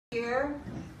Here,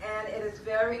 and it is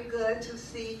very good to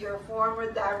see your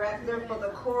former director for the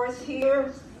course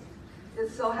here.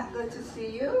 It's so good to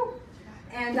see you.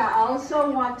 And I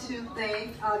also want to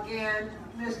thank again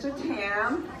Mr.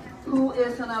 Tam, who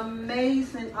is an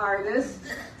amazing artist,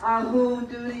 who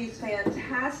do these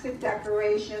fantastic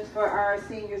decorations for our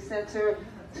senior center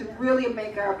to really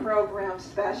make our program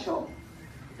special.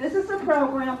 This is a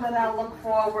program that I look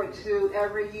forward to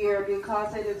every year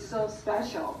because it is so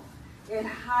special. It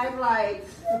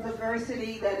highlights the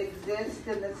diversity that exists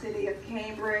in the city of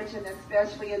Cambridge and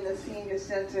especially in the senior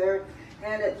center,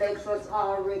 and it makes us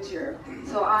all richer.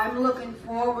 So I'm looking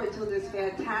forward to this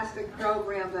fantastic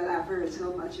program that I've heard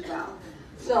so much about.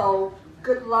 So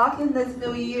good luck in this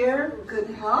new year, good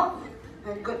health,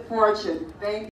 and good fortune. Thank you.